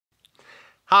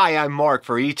Hi, I'm Mark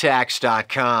for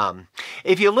eTax.com.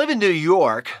 If you live in New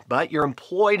York, but you're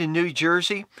employed in New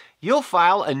Jersey, you'll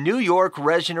file a New York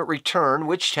resident return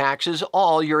which taxes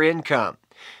all your income.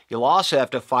 You'll also have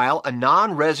to file a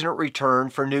non-resident return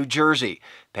for New Jersey,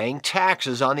 paying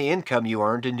taxes on the income you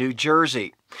earned in New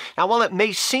Jersey. Now, while it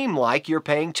may seem like you're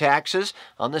paying taxes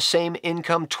on the same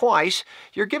income twice,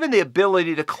 you're given the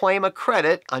ability to claim a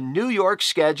credit on New York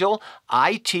Schedule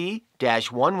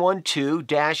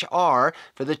IT-112-R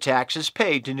for the taxes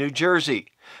paid to New Jersey.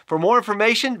 For more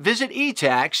information, visit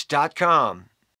eTax.com.